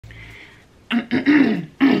Hey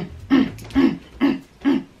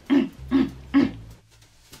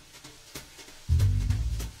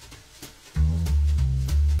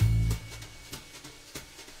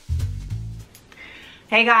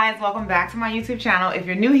guys, welcome back to my YouTube channel. If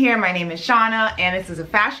you're new here, my name is Shannah and this is a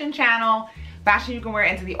fashion channel. Fashion you can wear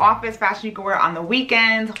into the office, fashion you can wear on the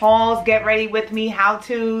weekends, hauls, get ready with me,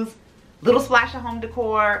 how-tos, little splash of home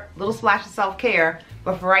decor, little splash of self-care.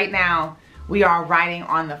 But for right now, we are riding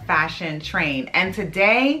on the fashion train. And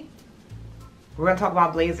today, we're gonna talk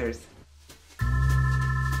about blazers.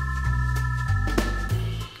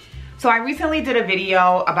 So I recently did a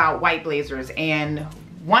video about white blazers, and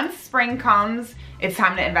once spring comes, it's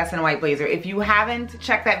time to invest in a white blazer. If you haven't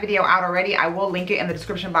checked that video out already, I will link it in the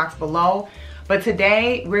description box below. But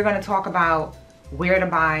today, we're gonna talk about where to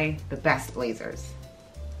buy the best blazers.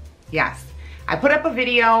 Yes, I put up a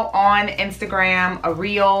video on Instagram, a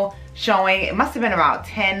reel showing, it must have been about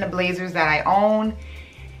 10 blazers that I own.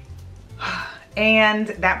 And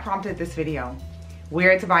that prompted this video,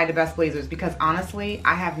 where to buy the best blazers, because honestly,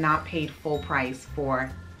 I have not paid full price for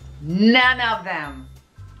none of them.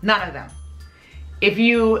 None of them. If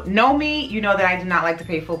you know me, you know that I do not like to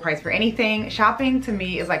pay full price for anything. Shopping to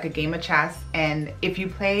me is like a game of chess, and if you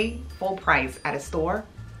pay full price at a store,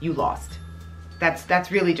 you lost.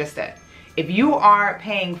 That's really just it. If you are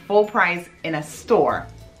paying full price in a store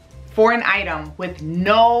for an item with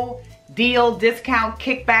no deal, discount,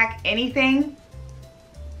 kickback, anything,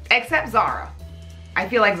 except Zara. I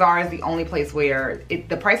feel like Zara is the only place where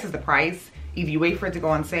the price is the price. Either you wait for it to go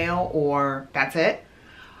on sale or that's it.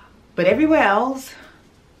 But everywhere else,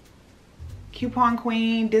 coupon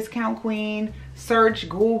queen, discount queen, search,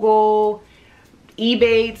 Google,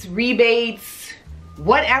 Ebates, rebates,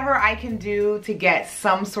 whatever I can do to get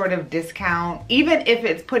some sort of discount, even if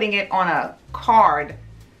it's putting it on a card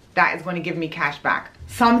that is going to give me cash back.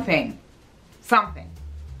 Something.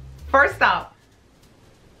 First up,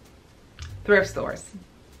 thrift stores.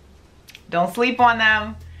 Don't sleep on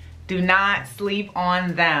them. Do not sleep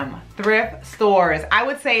on them. Thrift stores. I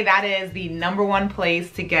would say that is the #1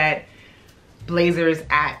 place to get blazers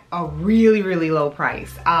at a really, really low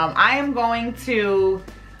price. I am going to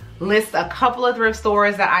list a couple of thrift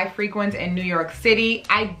stores that I frequent in New York City.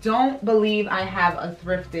 I don't believe I have a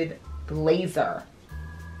thrifted blazer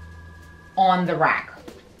on the rack.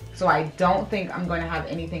 So I don't think I'm going to have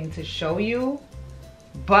anything to show you,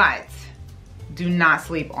 but do not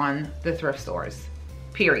sleep on the thrift stores.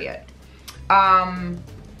 Period. And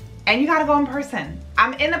you gotta go in person.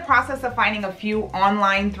 I'm in the process of finding a few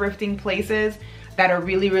online thrifting places that are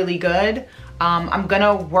really, really good. I'm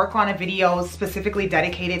gonna work on a video specifically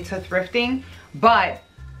dedicated to thrifting, but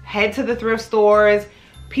head to the thrift stores.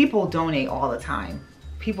 People donate all the time.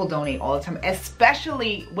 People donate all the time,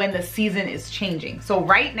 especially when the season is changing. So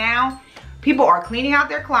right now, people are cleaning out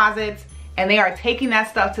their closets and they are taking that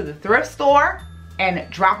stuff to the thrift store and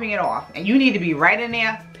dropping it off. And you need to be right in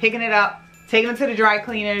there, picking it up, taking it to the dry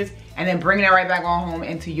cleaners, and then bringing it right back on home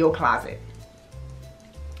into your closet.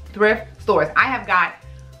 Thrift stores. I have got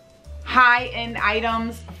high-end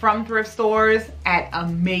items from thrift stores at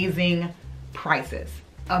amazing prices.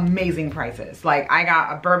 Amazing prices. Like I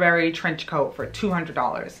got a Burberry trench coat for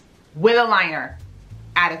 $200 with a liner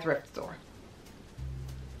at a thrift store.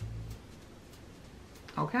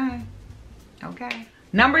 Okay. Okay.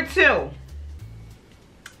 #2.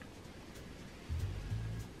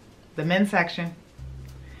 The men's section.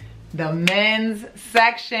 The men's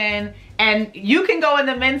section. And you can go in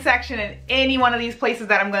the men's section in any one of these places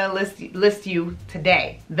that I'm going to list you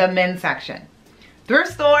today. The men's section.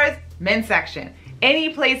 Thrift stores, men's section. Any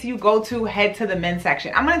place you go to, head to the men's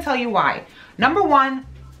section. I'm going to tell you why. #1,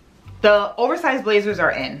 the oversized blazers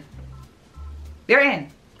are in. They're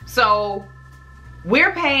in. So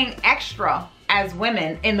we're paying extra as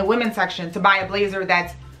women in the women's section to buy a blazer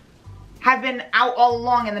that's have been out all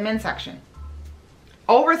along in the men's section.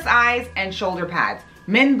 Oversized and shoulder pads.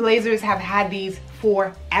 Men blazers have had these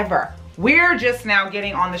forever. We're just now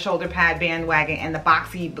getting on the shoulder pad bandwagon and the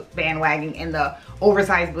boxy bandwagon and the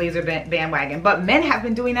oversized blazer bandwagon. But men have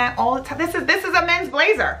been doing that all the time. This is a men's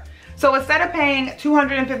blazer. So instead of paying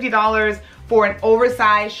 $250 for an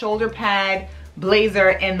oversized shoulder pad blazer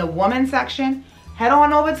in the women's section, head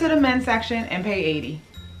on over to the men's section and pay $80.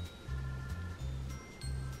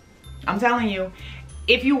 I'm telling you,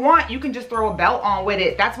 if you want, you can just throw a belt on with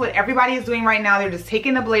it. That's what everybody is doing right now. They're just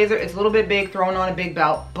taking the blazer, it's a little bit big, throwing on a big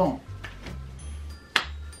belt, boom.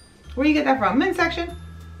 Where do you get that from? Men's section.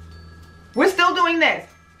 We're still doing this.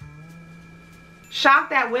 Shocked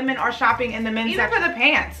that women are shopping in the men's section. Even for the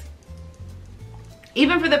pants.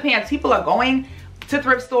 Even for the pants, people are going to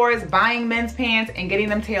thrift stores, buying men's pants and getting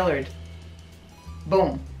them tailored.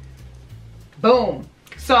 Boom. Boom.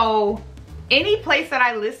 So any place that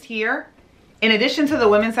I list here, in addition to the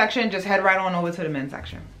women's section, just head right on over to the men's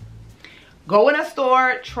section. Go in a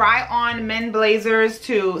store, try on men blazers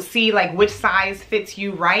to see like which size fits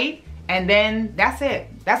you right. And then that's it.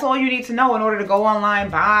 That's all you need to know in order to go online,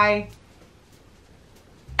 buy.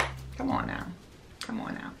 Come on now. Come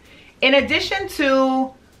on now. In addition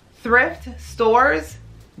to thrift stores,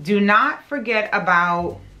 do not forget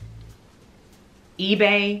about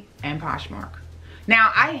eBay and Poshmark.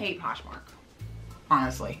 Now, I hate Poshmark,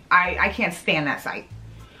 honestly. I can't stand that site.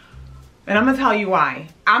 And I'm gonna tell you why.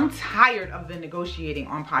 I'm tired of the negotiating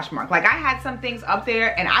on Poshmark. Like, I had some things up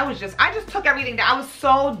there and I just took everything down. I was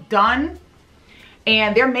so done.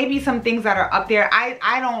 And there may be some things that are up there.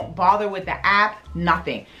 I don't bother with the app,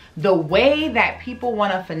 nothing. The way that people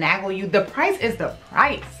wanna finagle you, the price is the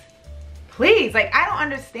price. Please, like, I don't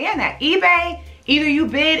understand that. eBay, either you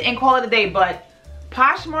bid and call it a day, but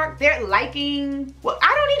Poshmark, they're liking, well, I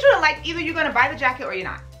don't need you to like, either you're gonna buy the jacket or you're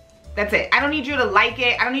not. That's it. I don't need you to like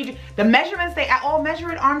it. I don't need you, the measurements, they, oh, measure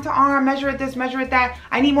it arm to arm, measure it this, measure it that.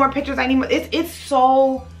 I need more pictures, I need more, it's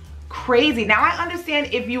so crazy. Now I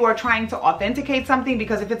understand if you are trying to authenticate something,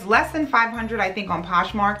 because if it's less than 500, I think on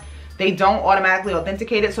Poshmark, they don't automatically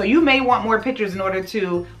authenticate it. So you may want more pictures in order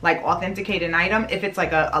to like authenticate an item if it's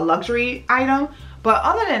like a luxury item. But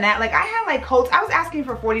other than that, like I had like coats, I was asking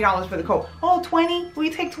for $40 for the coat. Oh, 20, will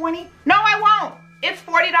you take 20? No, I won't. It's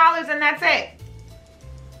 $40 and that's it.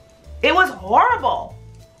 It was horrible.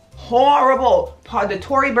 Horrible. The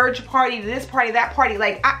Tory Burch party, this party, that party.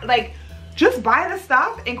 Like, just buy the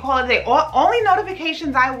stuff and call it a day. Only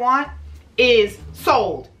notifications I want is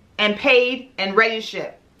sold and paid and ready to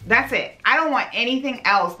ship. That's it. I don't want anything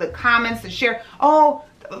else. The comments, the share. Oh,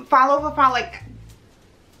 follow for follow. Like,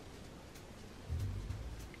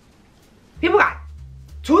 people got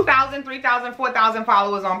 2,000, 3,000, 4,000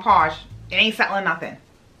 followers on Posh. It ain't selling nothing.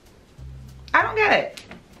 I don't get it.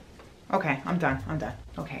 Okay, I'm done. I'm done.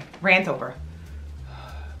 Okay, rant over.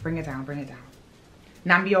 Bring it down, bring it down.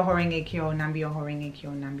 Nambio horenge kyo, nambio horenge kyo,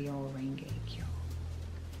 nambio horenge kyo.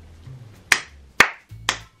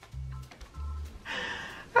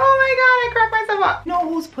 Oh my God, I cracked myself up. You know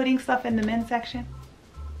who's putting stuff in the men's section?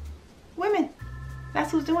 Women.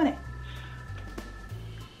 That's who's doing it.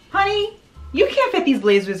 Honey, you can't fit these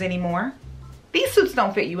blazers anymore. These suits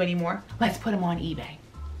don't fit you anymore. Let's put them on eBay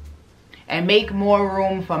and make more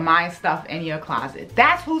room for my stuff in your closet.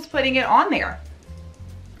 That's who's putting it on there.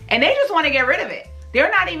 And they just want to get rid of it. They're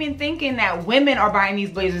not even thinking that women are buying these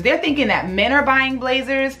blazers. They're thinking that men are buying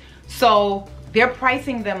blazers, so they're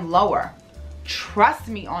pricing them lower. Trust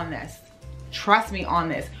me on this. Trust me on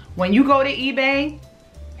this. When you go to eBay,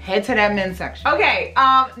 head to that men's section. Okay,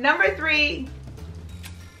 number 3,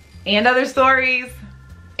 and other stories.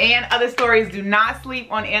 And other stories. Do not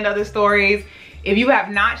sleep on and other stories. If you have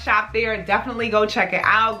not shopped there, definitely go check it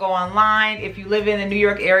out. Go online. If you live in the New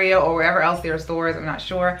York area or wherever else there are stores, I'm not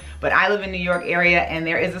sure. But I live in New York area and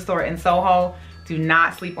there is a store in Soho. Do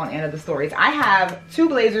not sleep on and other stories. I have 2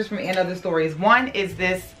 blazers from and other stories. One is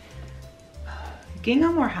this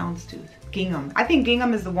gingham or houndstooth? Gingham. I think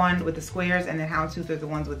gingham is the one with the squares and then houndstooth are the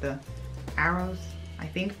ones with the arrows, I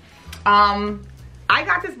think. I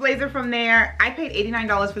got this blazer from there. I paid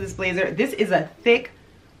 $89 for this blazer. This is a thick,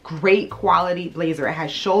 great quality blazer. It has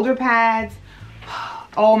shoulder pads.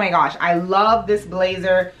 Oh my gosh, I love this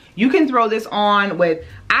blazer. You can throw this on with,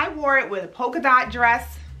 I wore it with a polka dot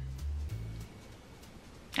dress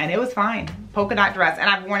and it was fine. Polka dot dress. And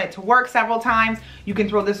I've worn it to work several times. You can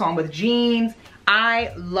throw this on with jeans.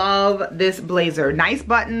 I love this blazer. Nice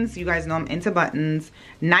buttons. You guys know I'm into buttons.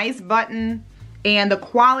 Nice button. And the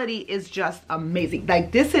quality is just amazing.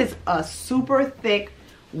 Like, this is a super thick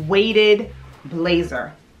weighted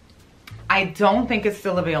blazer. I don't think it's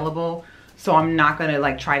still available, so I'm not gonna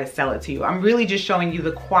like try to sell it to you. I'm really just showing you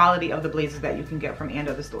the quality of the blazers that you can get from and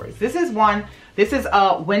other stories. This is one. This is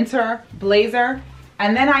a winter blazer.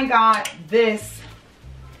 And then I got this,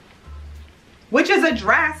 which is a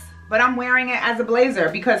dress, but I'm wearing it as a blazer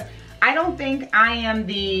because I don't think I am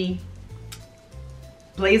the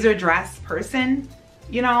blazer dress person.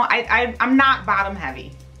 You know, I'm not bottom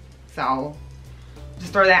heavy. So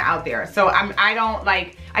just throw that out there. So I don't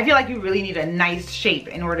like, I feel like you really need a nice shape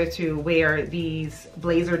in order to wear these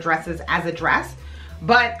blazer dresses as a dress.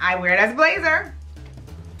 But I wear it as a blazer.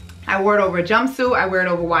 I wear it over a jumpsuit. I wear it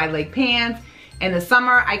over wide leg pants. In the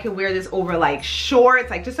summer, I could wear this over like shorts.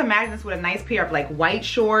 Like, just imagine this with a nice pair of like white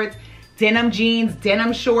shorts, denim jeans,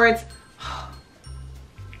 denim shorts.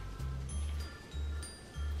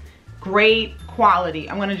 Great quality.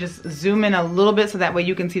 I'm gonna just zoom in a little bit so that way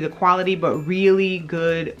you can see the quality, but really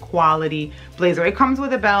good quality blazer. It comes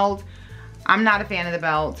with a belt. I'm not a fan of the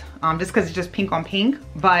belt, just because it's just pink on pink,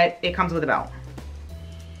 but it comes with a belt.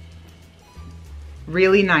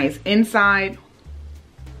 Really nice. Inside,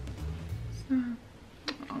 oh,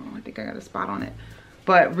 I think I got a spot on it,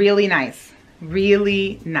 but really nice,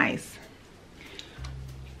 really nice.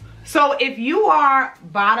 So if you are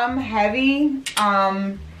bottom heavy,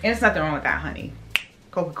 there's nothing wrong with that, honey,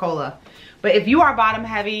 Coca-Cola. But if you are bottom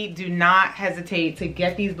heavy, do not hesitate to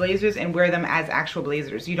get these blazers and wear them as actual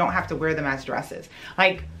blazers. You don't have to wear them as dresses.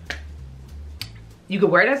 Like, you could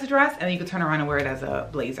wear it as a dress and then you could turn around and wear it as a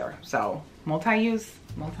blazer. So multi-use,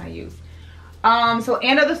 multi-use. So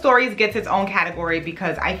And Other Stories gets its own category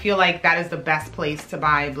because I feel like that is the best place to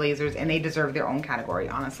buy blazers and they deserve their own category,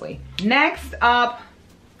 honestly. Next up,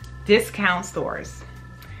 discount stores.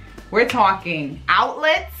 We're talking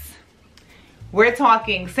outlets. We're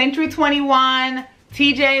talking Century 21,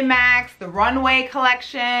 TJ Maxx, the Runway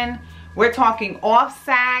collection. We're talking Off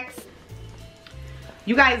Saks.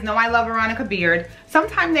 You guys know I love Veronica Beard.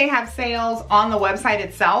 Sometimes they have sales on the website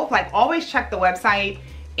itself. Like, always check the website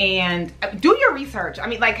and do your research. I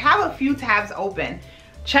mean, like, have a few tabs open.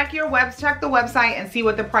 Check the website and see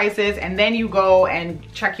what the price is, and then you go and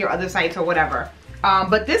check your other sites or whatever.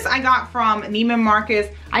 But this I got from Neiman Marcus.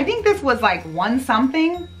 I think this was like $1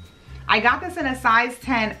 something. I got this in a size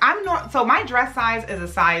 10. So my dress size is a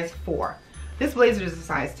size 4. This blazer is a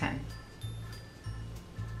size 10.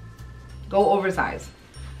 Go oversize.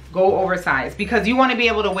 Go oversize because you want to be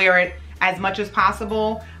able to wear it as much as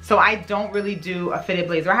possible. So I don't really do a fitted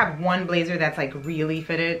blazer. I have one blazer that's like really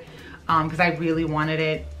fitted because I really wanted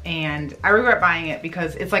it, and I regret buying it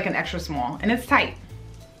because it's like an extra small and it's tight.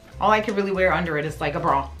 All I can really wear under it is like a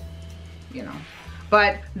bra, you know.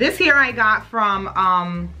 But this here I got from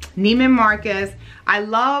Neiman Marcus. I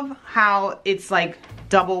love how it's like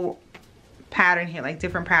double pattern here, like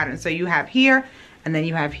different patterns. So you have here and then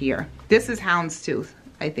you have here. This is houndstooth,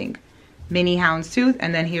 I think. Mini houndstooth.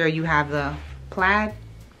 And then here you have the plaid.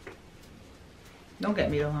 Don't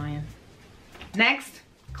get me to lying. Next,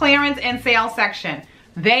 clearance and sale section.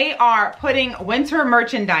 They are putting winter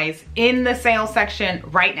merchandise in the sale section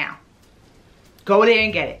right now. Go there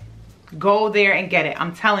and get it. Go there and get it.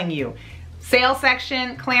 I'm telling you. Sale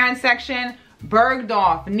section, clearance section,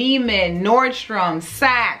 Bergdorf, Neiman, Nordstrom,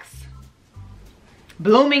 Saks,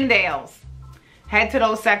 Bloomingdale's. Head to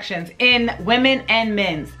those sections in women and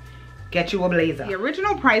men's. Get you a blazer. The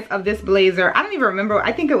original price of this blazer, I don't even remember.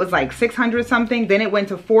 I think it was like 600 something. Then it went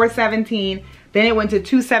to 417. Then it went to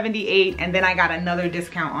 278. And then I got another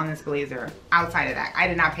discount on this blazer outside of that. I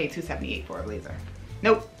did not pay 278 for a blazer.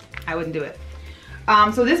 Nope, I wouldn't do it.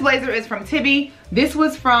 So this blazer is from Tibby. This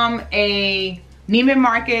was from a Neiman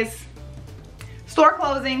Marcus store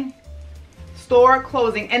closing.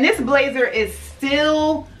 And this blazer is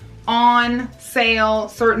still on sale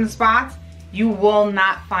certain spots. You will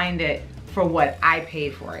not find it for what I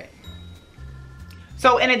paid for it.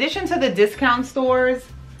 So in addition to the discount stores,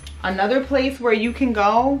 another place where you can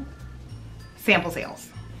go, sample sales.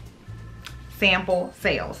 Sample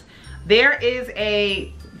sales. There is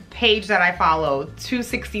a page that I follow,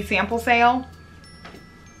 260 sample sale.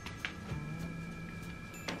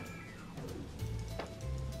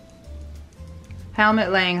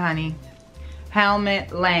 Helmet Lang, honey.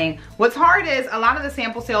 Helmet Lang. What's hard is a lot of the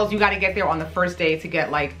sample sales, you got to get there on the first day to get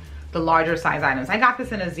like the larger size items. I got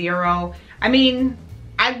this in a 0. I mean,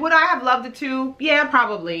 would I have loved it too? Yeah,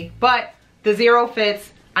 probably. But the 0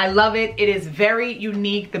 fits. I love it. It is very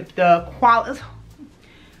unique. The quality.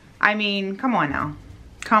 I mean, come on now.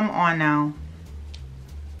 Come on now.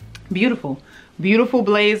 Beautiful. Beautiful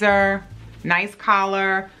blazer. Nice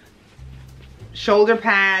collar. Shoulder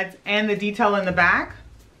pads. And the detail in the back.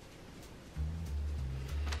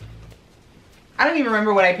 I don't even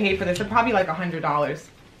remember what I paid for this. It's probably like $100.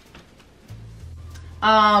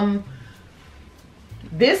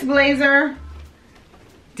 This blazer,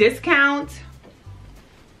 discounted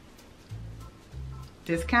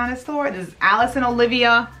store. This is Alice and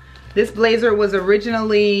Olivia. This blazer was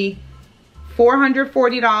originally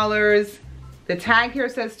 $440. The tag here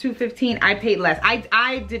says $215. I paid less.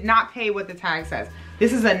 I did not pay what the tag says.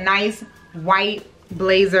 This is a nice white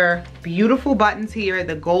blazer. Beautiful buttons here.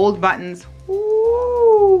 The gold buttons.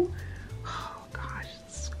 Ooh. Oh gosh,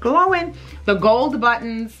 it's glowing. The gold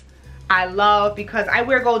buttons I love because I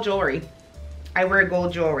wear gold jewelry. I wear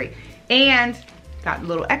gold jewelry. And got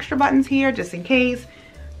little extra buttons here just in case.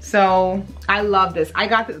 So I love this. I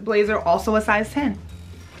got this blazer also a size 10.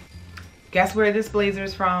 Guess where this blazer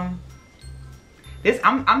is from?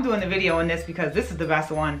 I'm doing the video on this because this is the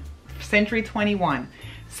best one. Century 21.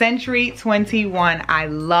 Century 21. I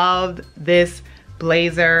loved this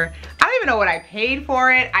blazer. I don't even know what I paid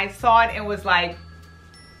for it. I saw it and was like,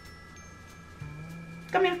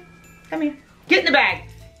 come here, come here. Get in the bag.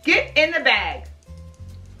 Get in the bag.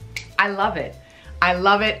 I love it. I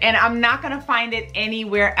love it, and I'm not gonna find it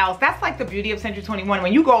anywhere else. That's like the beauty of Century 21.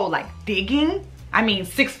 When you go like digging, I mean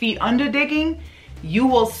 6 feet under digging, you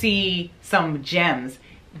will see some gems.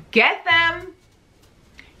 Get them.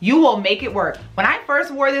 You will make it work. When I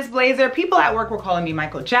first wore this blazer, people at work were calling me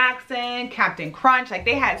Michael Jackson, Captain Crunch. Like,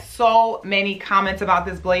 they had so many comments about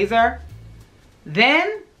this blazer.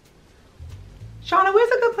 Then, Shannah, where's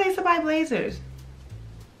a good place to buy blazers?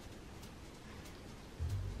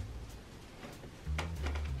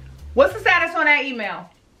 What's the status on that email?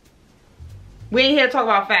 We ain't here to talk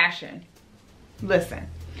about fashion. Listen.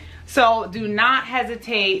 So do not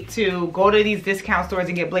hesitate to go to these discount stores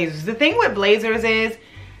and get blazers. The thing with blazers is,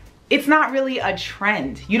 it's not really a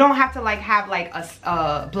trend. You don't have to like have like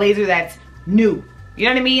a blazer that's new. You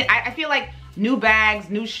know what I mean? I feel like new bags,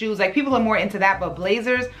 new shoes, like people are more into that, but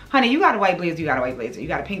blazers, honey, you got a white blazer, you got a white blazer. You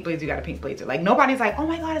got a pink blazer, you got a pink blazer. Like, nobody's like, oh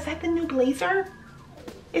my God, is that the new blazer?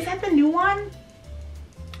 Is that the new one?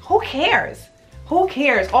 Who cares? Who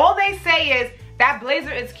cares? All they say is that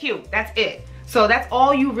blazer is cute. That's it. So that's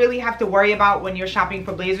all you really have to worry about when you're shopping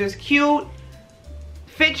for blazers. Cute,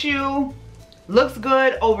 fits you, looks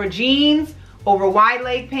good over jeans, over wide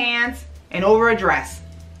leg pants, and over a dress.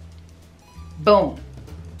 Boom.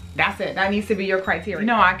 That's it. That needs to be your criteria. You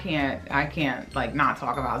know, I can't like not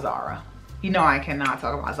talk about Zara. You know I cannot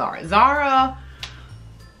talk about Zara. Zara,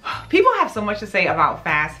 people have so much to say about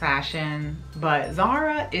fast fashion, but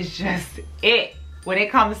Zara is just it when it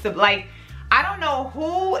comes to, like, I don't know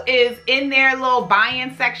who is in their little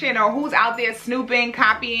buy-in section or who's out there snooping,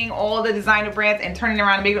 copying all the designer brands and turning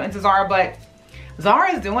around and making it into Zara, but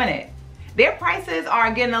Zara is doing it. Their prices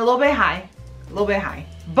are getting a little bit high,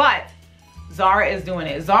 but Zara is doing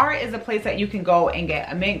it. Zara is a place that you can go and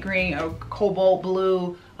get a mint green, a cobalt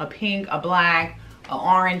blue, a pink, a black, an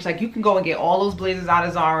orange. Like, you can go and get all those blazers out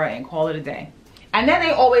of Zara and call it a day. And then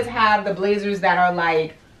they always have the blazers that are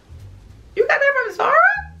like, you got that from Zara?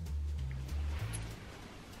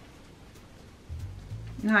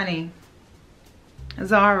 Honey,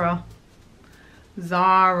 Zara.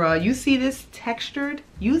 You see this textured?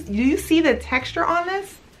 Do you see the texture on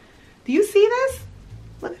this? Do you see this?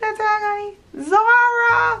 Look at that tag, honey.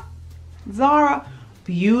 Zara.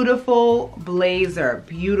 Beautiful blazer.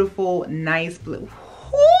 Beautiful, nice blue.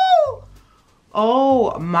 Woo!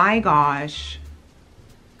 Oh my gosh.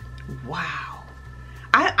 Wow.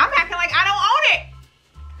 I'm acting like I don't own it.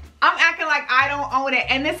 I'm acting like I don't own it.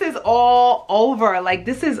 And this is all over. Like,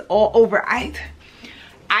 this is all over. I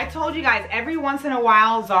told you guys, every once in a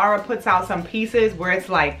while, Zara puts out some pieces where it's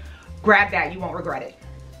like, grab that, you won't regret it.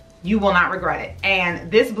 You will not regret it.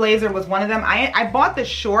 And this blazer was one of them. I bought the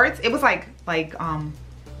shorts. It was like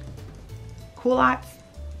culottes,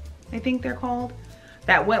 I think they're called,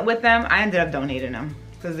 that went with them. I ended up donating them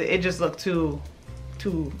because it just looked too,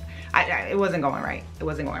 it wasn't going right. It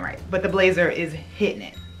wasn't going right. But the blazer is hitting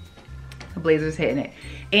it. The blazer's hitting it.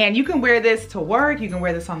 And you can wear this to work. You can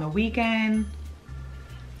wear this on the weekend.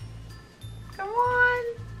 Come on.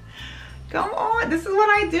 Come on. This is what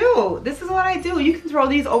I do. This is what I do. You can throw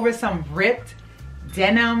these over some ripped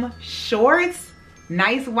denim shorts,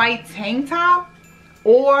 nice white tank top,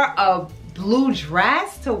 or a blue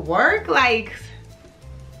dress to work. Like,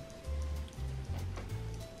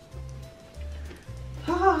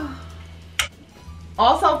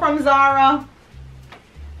 also from Zara,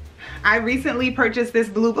 I recently purchased this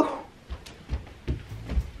blue. Woo!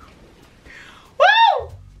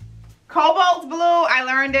 Cobalt blue. I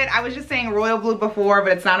learned it. I was just saying royal blue before,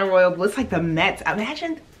 but it's not a royal blue. It's like the Mets.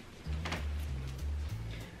 Imagine.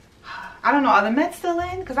 I don't know. Are the Mets still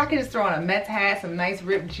in? Because I could just throw on a Mets hat, some nice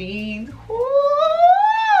ripped jeans. Woo!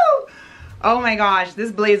 Oh my gosh.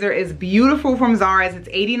 This blazer is beautiful from Zara's. It's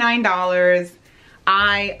 $89.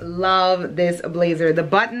 I love this blazer. The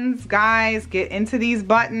buttons, guys, get into these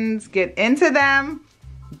buttons. Get into them.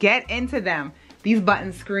 Get into them. These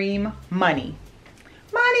buttons scream money.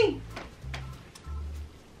 Money.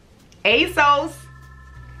 ASOS.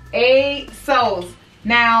 ASOS.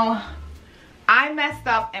 Now, I messed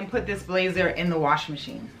up and put this blazer in the washing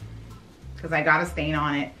machine because I got a stain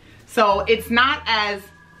on it. So it's not as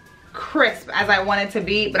crisp as I want it to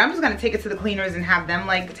be, but I'm just gonna take it to the cleaners and have them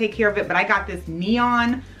like take care of it. But I got this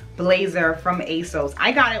neon blazer from ASOS.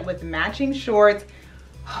 I got it with matching shorts.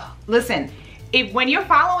 Listen, when you're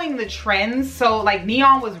following the trends, so like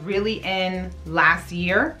neon was really in last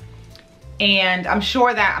year, And I'm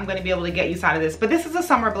sure that I'm gonna be able to get use out of this. But this is a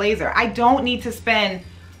summer blazer. I don't need to spend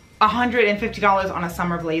 $150 on a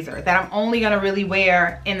summer blazer that I'm only gonna really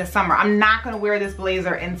wear in the summer. I'm not gonna wear this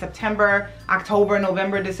blazer in September, October,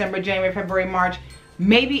 November, December, January, February, March,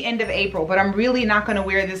 maybe end of April, but I'm really not gonna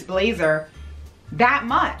wear this blazer that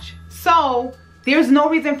much. So there's no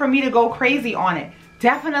reason for me to go crazy on it.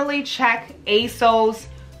 Definitely check ASOS,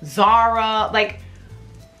 Zara. Like,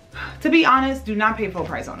 to be honest, do not pay full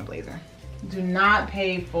price on a blazer. Do not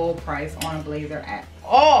pay full price on a blazer at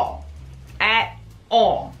all. At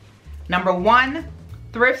all. Number one,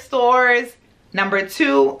 thrift stores. Number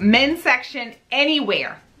two, men's section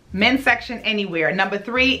anywhere. Men's section anywhere. Number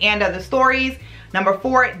three, and other stories. Number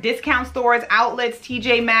four, discount stores, outlets,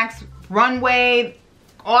 TJ Maxx, Runway,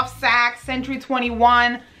 Off Saks, Century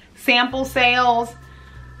 21, sample sales.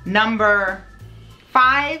 Number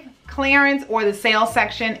five, clearance or the sale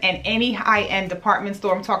section in any high-end department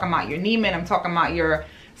store. I'm talking about your Neiman, I'm talking about your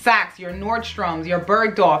Saks, your Nordstroms, your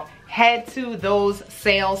Bergdorf. Head to those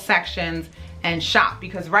sale sections and shop,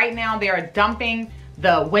 because right now they are dumping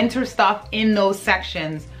the winter stuff in those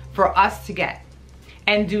sections for us to get.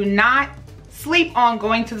 And do not sleep on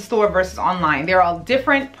going to the store versus online. There are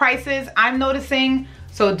different prices I'm noticing,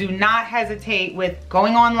 so do not hesitate with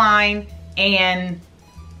going online and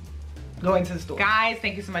going to the store. Guys,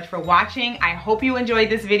 thank you so much for watching. I hope you enjoyed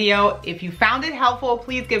this video. If you found it helpful,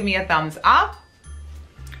 please give me a thumbs up.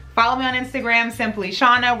 Follow me on Instagram,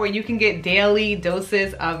 SimplyShannah, where you can get daily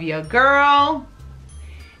doses of your girl.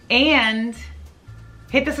 And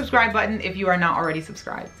hit the subscribe button if you are not already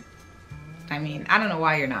subscribed. I mean, I don't know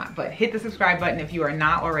why you're not, but hit the subscribe button if you are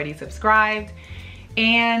not already subscribed.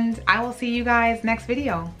 And I will see you guys next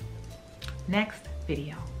video.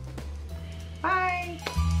 Bye.